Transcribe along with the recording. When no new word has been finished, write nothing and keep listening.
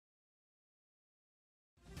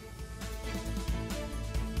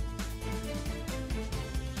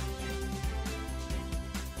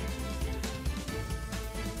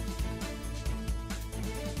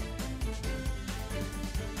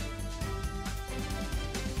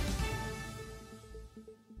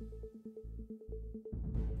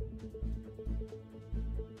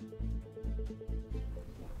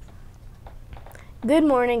Good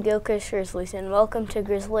morning, Gilchrist Grizzlies, and welcome to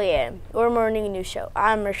Grizzly AM, your morning news show.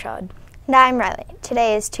 I'm Rashad. And I'm Riley.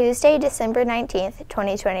 Today is Tuesday, December 19th,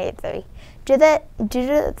 2023. Due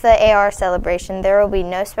to the AR celebration, there will be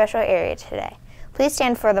no special area today. Please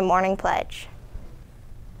stand for the morning pledge.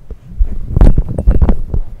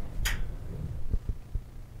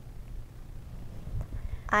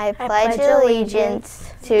 I pledge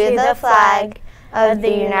allegiance to the flag of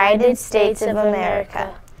the United States of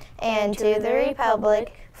America and to the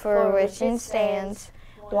republic for which it stands,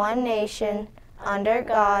 one nation, under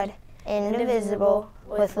God, indivisible,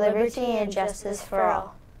 with liberty and justice for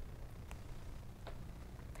all.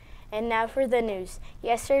 And now for the news.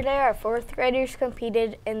 Yesterday, our fourth graders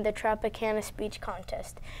competed in the Tropicana speech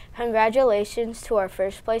contest. Congratulations to our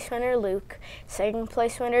first place winner, Luke, second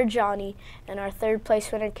place winner, Johnny, and our third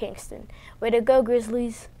place winner, Kingston. Way to go,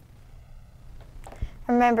 Grizzlies.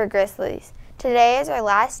 Remember, Grizzlies, today is our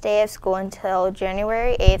last day of school until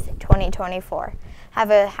January 8th, 2024.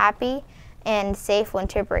 Have a happy and safe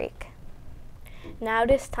winter break. Now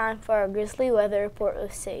it is time for our Grizzly weather report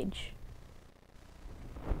with Sage.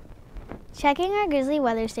 Checking our Grizzly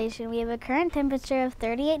weather station, we have a current temperature of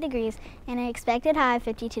 38 degrees and an expected high of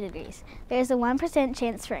 52 degrees. There is a 1%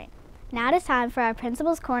 chance for rain. Now it is time for our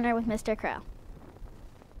Principal's Corner with Mr. Crow.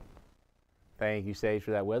 Thank you, Sage,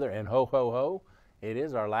 for that weather. And ho, ho, ho, it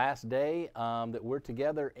is our last day that we're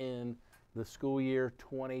together in the school year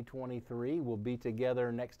 2023. We'll be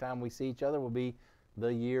together next time we see each other will be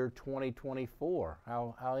the year 2024.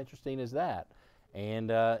 How interesting is that?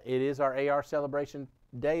 And it is our AR celebration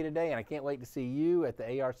day today, and I can't wait to see you at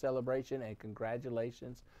the AR celebration, and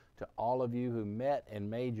congratulations to all of you who met and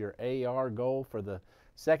made your AR goal for the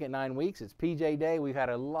second 9 weeks. It's PJ Day. We've had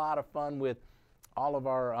a lot of fun with all of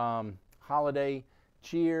our holiday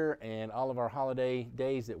cheer and all of our holiday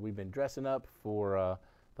days that we've been dressing up for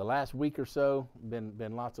the last week or so.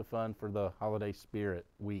 Been lots of fun for the holiday spirit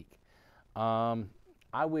week.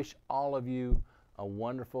 I wish all of you a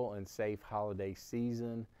wonderful and safe holiday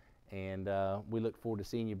season. And we look forward to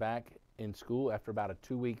seeing you back in school after about a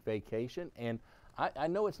 2-week vacation. And I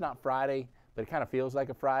know it's not Friday, but it kind of feels like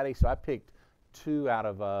a Friday, so I picked 2 out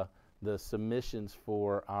of the submissions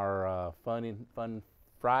for our Fun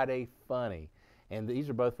Friday Funny. And these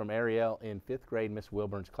are both from Ariel in 5th grade, Miss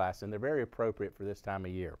Wilburn's class, and they're very appropriate for this time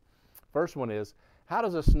of year. First one is, how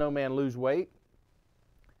does a snowman lose weight?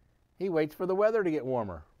 He waits for the weather to get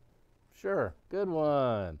warmer. Sure, good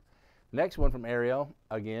one. Next one from Ariel,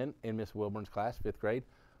 again in Miss Wilburn's class, 5th grade.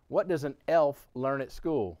 What does an elf learn at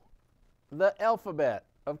school? The alphabet,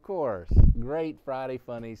 of course. Great Friday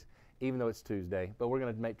funnies, even though it's Tuesday, but we're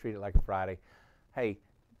going to treat it like a Friday. Hey,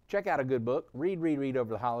 check out a good book, read over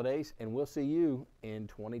the holidays, and we'll see you in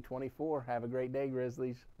 2024. Have a great day,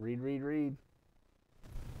 Grizzlies. Read.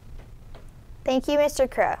 Thank you,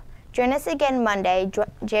 Mr. Crow. Join us again Monday,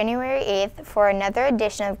 January 8th, for another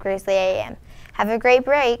edition of Grizzly AM. Have a great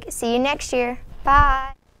break. See you next year.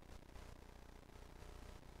 Bye.